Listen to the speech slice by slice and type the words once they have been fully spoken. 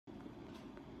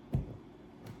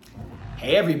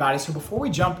Hey everybody, so before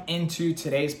we jump into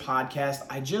today's podcast,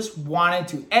 I just wanted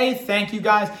to thank you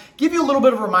guys, give you a little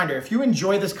bit of a reminder. If you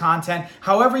enjoy this content,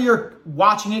 however you're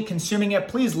watching it, consuming it,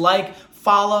 please like,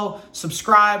 follow,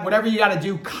 subscribe, whatever you got to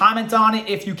do, comment on it.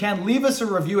 If you can, leave us a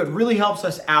review. It really helps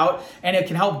us out and it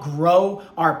can help grow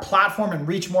our platform and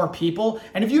reach more people.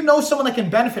 And if you know someone that can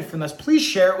benefit from this, please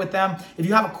share it with them. If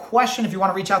you have a question, if you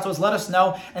want to reach out to us, let us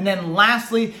know. And then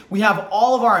lastly, we have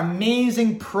all of our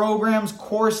amazing programs,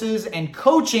 courses, and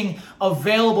coaching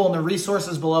available in the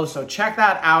resources below. So check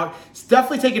that out.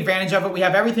 Definitely take advantage of it. We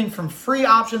have everything from free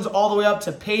options all the way up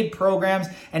to paid programs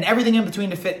and everything in between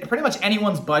to fit pretty much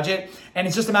anyone's budget. And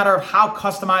it's just a matter of how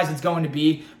customized it's going to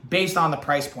be based on the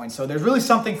price point. So there's really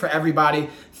something for everybody.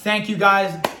 Thank you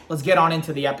guys. Let's get on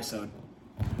into the episode.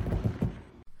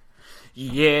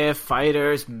 Yeah,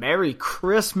 fighters. Merry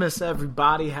Christmas,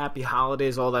 everybody. Happy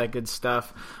holidays, all that good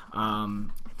stuff.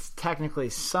 It's technically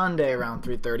Sunday around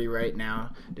 3:30 right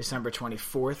now, December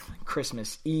 24th,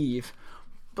 Christmas Eve.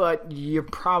 But you're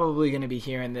probably going to be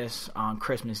hearing this on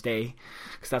Christmas Day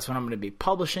because that's when I'm going to be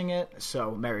publishing it.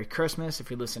 So Merry Christmas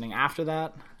if you're listening after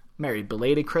that. Merry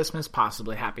belated Christmas,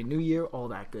 possibly Happy New Year, all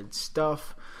that good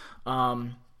stuff. So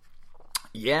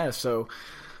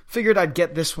figured I'd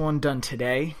get this one done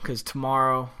today because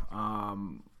tomorrow,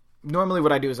 normally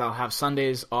what I do is I'll have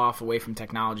Sundays off away from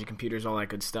technology, computers, all that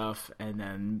good stuff, and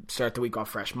then start the week off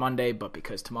fresh Monday. But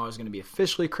because tomorrow's going to be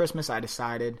officially Christmas, I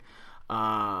decided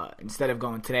instead of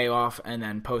going today off and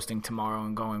then posting tomorrow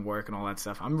and going work and all that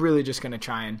stuff, I'm really just going to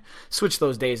try and switch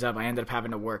those days up. I ended up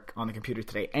having to work on the computer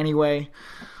today anyway.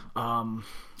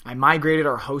 I migrated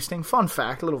our hosting. Fun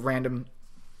fact, a little random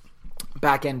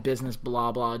back-end business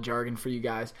blah blah jargon for you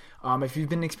guys. If you've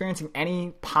been experiencing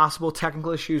any possible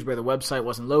technical issues where the website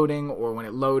wasn't loading or when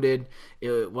it loaded,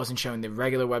 it wasn't showing the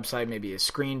regular website, maybe a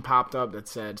screen popped up that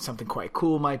said something quite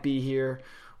cool might be here,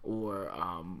 or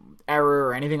error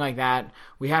or anything like that.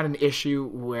 We had an issue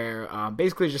where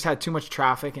basically just had too much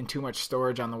traffic and too much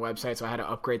storage on the website, so I had to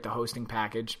upgrade the hosting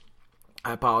package.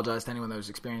 I apologize to anyone that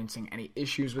was experiencing any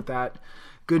issues with that.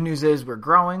 Good news is we're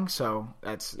growing, so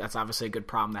that's obviously a good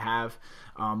problem to have.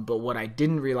 But what I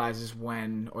didn't realize is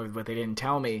what they didn't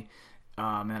tell me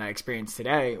that I experienced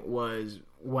today was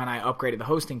when I upgraded the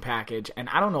hosting package, and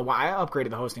I don't know why I upgraded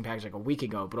the hosting package like a week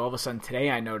ago, but all of a sudden today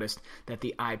I noticed that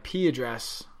the IP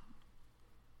address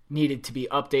needed to be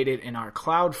updated in our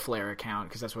Cloudflare account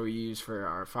because that's what we use for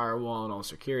our firewall and all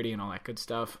security and all that good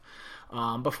stuff.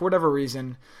 But for whatever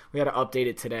reason, we had to update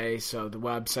it today, so the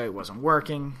website wasn't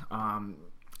working.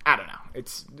 I don't know.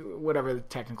 It's whatever the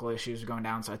technical issues are going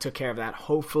down, so I took care of that.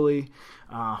 Hopefully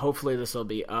this will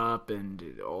be up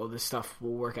and all this stuff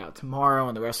will work out tomorrow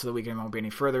and the rest of the weekend won't be any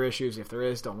further issues. If there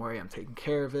is, don't worry, I'm taking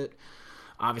care of it.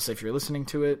 Obviously, if you're listening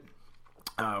to it,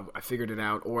 I figured it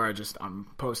out, or I'm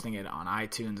posting it on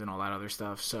iTunes and all that other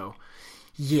stuff. So,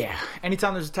 yeah,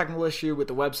 anytime there's a technical issue with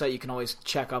the website, you can always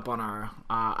check up on our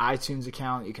iTunes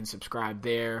account. You can subscribe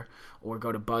there, or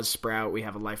go to Buzzsprout. We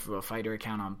have a Life of a Fighter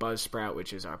account on Buzzsprout,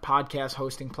 which is our podcast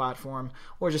hosting platform,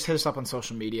 or just hit us up on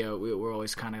social media. We're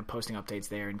always kind of posting updates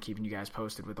there and keeping you guys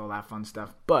posted with all that fun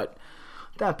stuff. But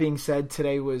that being said,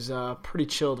 today was a pretty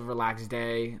chilled, relaxed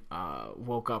day.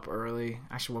 Woke up early.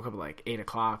 Actually woke up at like 8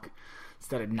 o'clock.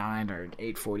 Instead of 9 or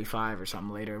 8:45 or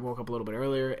something later. Woke up a little bit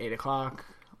earlier, 8 o'clock,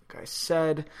 like I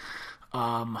said.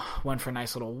 Went for a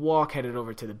nice little walk, headed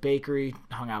over to the bakery,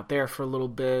 hung out there for a little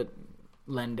bit,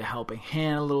 lend a helping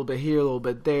hand a little bit here, a little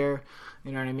bit there.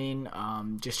 You know what I mean?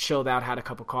 Just chilled out, had a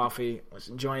cup of coffee, was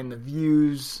enjoying the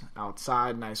views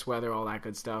outside, nice weather, all that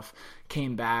good stuff.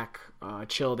 Came back,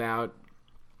 chilled out.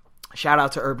 Shout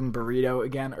out to Urban Burrito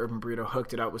again. Urban Burrito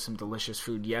hooked it up with some delicious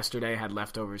food yesterday. Had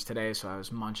leftovers today, so I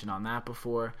was munching on that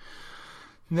before.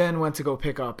 Then went to go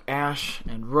pick up Ash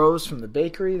and Rose from the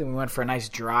bakery. Then we went for a nice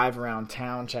drive around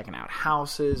town, checking out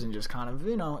houses and just kind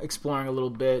of, exploring a little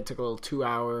bit. Took a little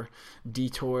 2-hour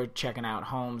detour, checking out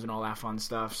homes and all that fun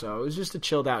stuff. So it was just a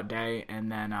chilled out day, and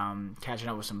then catching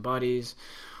up with some buddies,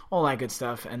 all that good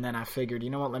stuff. And then I figured, you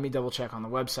know what, let me double check on the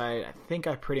website. I think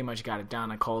I pretty much got it done.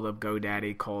 I called up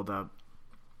GoDaddy, called up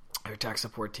their tech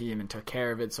support team and took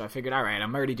care of it. So I figured, all right,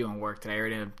 I'm already doing work today. I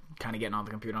already kind of getting on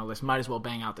the computer and all this. Might as well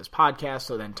bang out this podcast.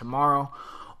 So then tomorrow,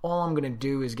 all I'm going to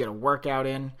do is get a workout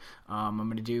in. I'm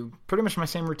going to do pretty much my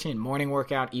same routine. Morning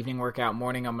workout, evening workout.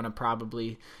 Morning, I'm going to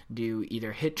probably do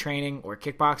either HIIT training or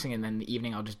kickboxing. And then the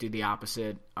evening, I'll just do the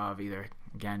opposite of either,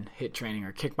 again, HIIT training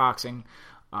or kickboxing.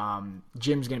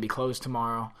 Gym's going to be closed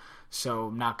tomorrow, so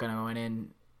I'm not going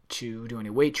in to do any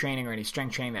weight training or any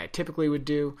strength training that I typically would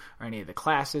do, or any of the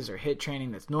classes or HIIT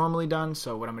training that's normally done.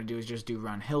 So what I'm going to do is just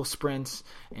run hill sprints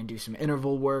and do some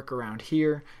interval work around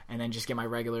here, and then just get my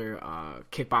regular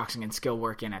kickboxing and skill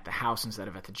work in at the house instead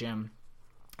of at the gym,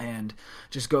 and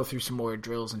just go through some more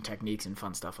drills and techniques and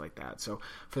fun stuff like that. So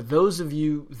for those of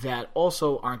you that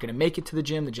also aren't going to make it to the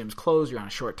gym's closed, you're on a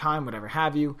short time, whatever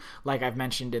have you, like I've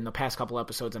mentioned in the past couple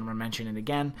episodes, and I'm going to mention it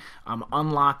again, I'm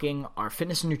unlocking our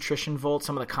fitness and nutrition vault.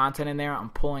 Some of the content in there, I'm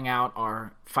pulling out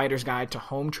our fighter's guide to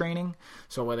home training.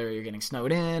 So whether you're getting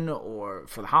snowed in or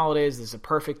for the holidays, this is a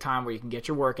perfect time where you can get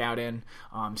your workout in,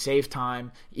 save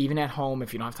time, even at home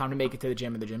if you don't have time to make it to the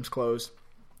gym and the gym's closed.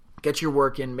 Get your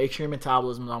work in, make sure your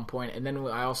metabolism is on point, and then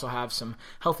I also have some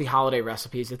healthy holiday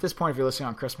recipes. At this point, if you're listening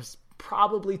on Christmas, it's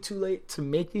probably too late to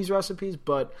make these recipes,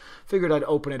 but figured I'd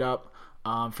open it up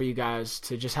for you guys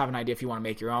to just have an idea if you want to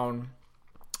make your own.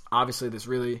 Obviously, this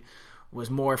really was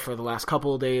more for the last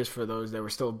couple of days for those that were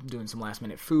still doing some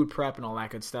last-minute food prep and all that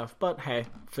good stuff. But, hey,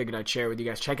 figured I'd share with you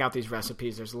guys. Check out these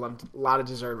recipes. There's a lot of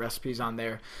dessert recipes on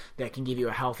there that can give you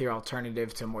a healthier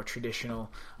alternative to more traditional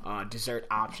dessert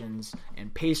options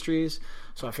and pastries.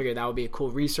 So I figured that would be a cool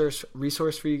resource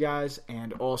for you guys.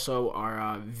 And also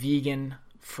our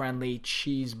vegan-friendly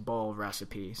cheese ball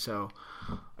recipe. So,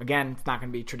 again, it's not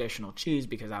going to be traditional cheese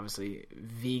because, obviously,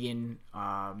 vegan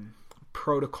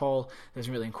protocol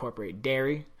doesn't really incorporate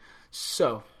dairy.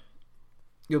 So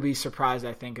you'll be surprised,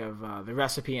 I think, of the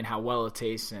recipe and how well it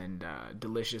tastes and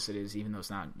delicious it is, even though it's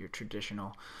not your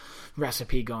traditional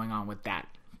recipe going on with that.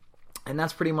 And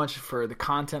that's pretty much for the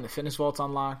content. The fitness vault's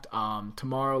unlocked.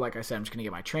 Tomorrow, like I said, I'm just going to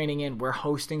get my training in. We're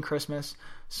hosting Christmas,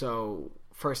 so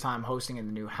first time hosting in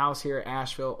the new house here at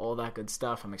Asheville, all that good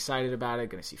stuff. I'm excited about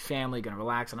it. Going to see family, going to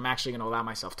relax, and I'm actually going to allow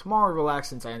myself tomorrow to relax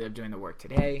since I ended up doing the work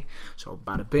today. So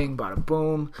bada bing, bada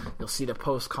boom. You'll see the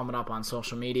post coming up on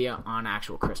social media on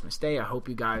actual Christmas Day. I hope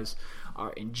you guys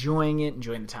are enjoying it,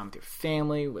 enjoying the time with your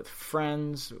family, with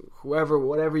friends, whoever,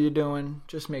 whatever you're doing.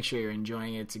 Just make sure you're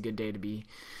enjoying it. It's a good day to be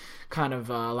kind of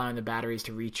allowing the batteries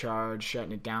to recharge,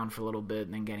 shutting it down for a little bit,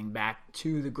 and then getting back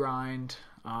to the grind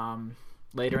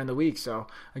later in the week. So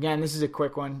again, this is a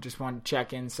quick one. Just wanted to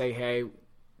check in, say hey.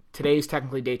 Today's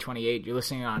technically day 28. You're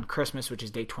listening on Christmas, which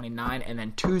is day 29. And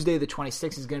then Tuesday, the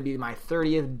 26th, is going to be my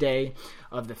 30th day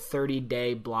of the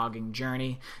 30-day blogging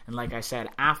journey. And like I said,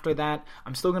 after that,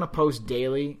 I'm still going to post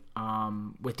daily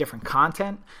with different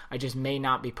content. I just may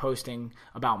not be posting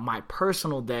about my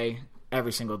personal day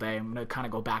every single day. I'm going to kind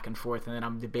of go back and forth. And then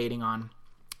I'm debating on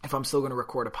if I'm still going to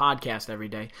record a podcast every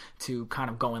day to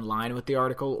kind of go in line with the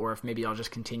article, or if maybe I'll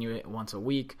just continue it once a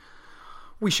week.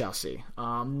 We shall see.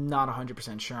 Not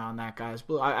 100% sure on that, guys.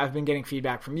 But I've been getting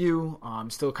feedback from you.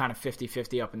 Still kind of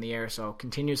 50-50 up in the air. So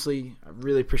continuously, I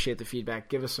really appreciate the feedback.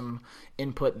 Give us some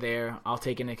input there. I'll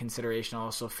take into consideration. I'll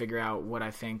also figure out what I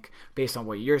think based on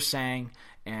what you're saying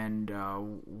and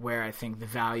where I think the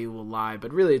value will lie.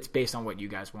 But really, it's based on what you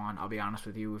guys want. I'll be honest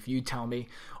with you. If you tell me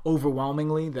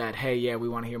overwhelmingly that, hey, yeah, we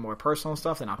want to hear more personal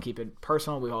stuff, then I'll keep it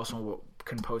personal. We also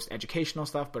can post educational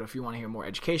stuff, but if you want to hear more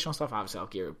educational stuff, obviously I'll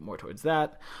gear more towards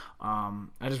that.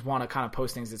 I just want to kind of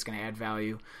post things that's going to add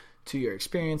value to your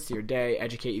experience, to your day,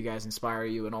 educate you guys, inspire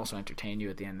you, and also entertain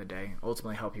you at the end of the day,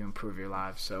 ultimately help you improve your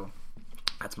lives. So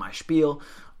that's my spiel.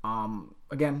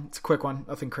 Again, it's a quick one,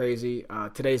 nothing crazy.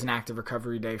 Today's an active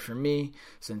recovery day for me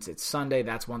since it's Sunday.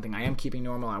 That's one thing I am keeping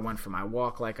normal. I went for my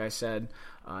walk, like I said,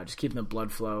 just keeping the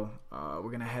blood flow. We're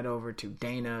going to head over to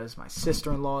Dana's, my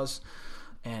sister-in-law's,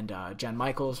 and Jen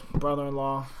Michael's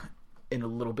brother-in-law in a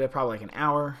little bit, probably like an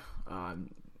hour.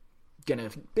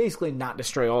 Gonna basically not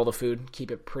destroy all the food,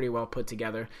 keep it pretty well put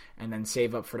together, and then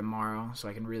save up for tomorrow so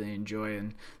I can really enjoy,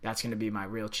 and that's gonna be my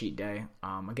real cheat day.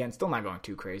 Again, still not going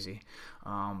too crazy,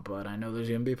 but I know there's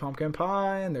gonna be pumpkin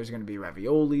pie, and there's gonna be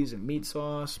raviolis and meat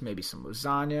sauce, maybe some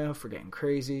lasagna for getting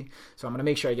crazy. So I'm gonna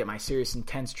make sure I get my serious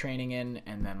intense training in,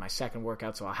 and then my second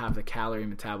workout, so I'll have the calorie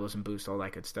metabolism boost, all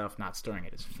that good stuff, not storing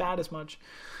it as fat as much.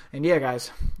 And yeah, guys,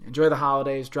 enjoy the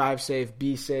holidays, drive safe,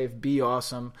 be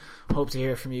awesome. Hope to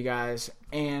hear from you guys.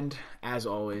 And as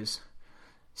always,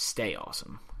 stay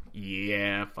awesome.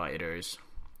 Yeah, fighters.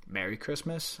 Merry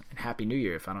Christmas and Happy New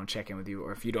Year if I don't check in with you,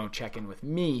 or if you don't check in with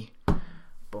me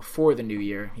before the new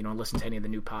year, you don't listen to any of the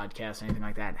new podcasts, anything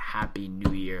like that, Happy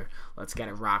New Year. Let's get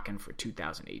it rocking for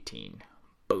 2018.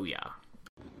 Booyah.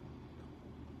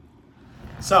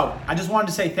 So, I just wanted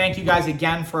to say thank you guys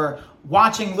again for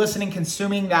watching, listening,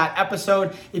 consuming that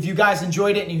episode. If you guys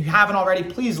enjoyed it and you haven't already,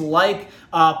 please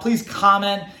please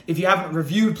comment. If you haven't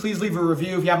reviewed, please leave a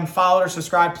review. If you haven't followed or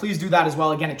subscribed, please do that as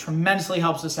well. Again, it tremendously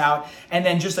helps us out. And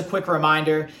then just a quick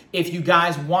reminder, if you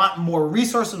guys want more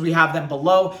resources, we have them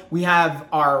below. We have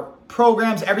our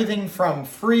programs, everything from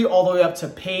free all the way up to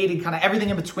paid and kind of everything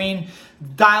in between.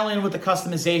 Dial in with the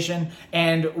customization,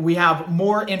 and we have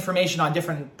more information on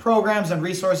different programs and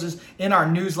resources in our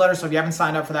newsletter. So if you haven't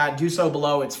signed up for that, do so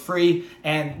below. It's free.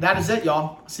 And that is it,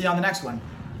 y'all. See you on the next one.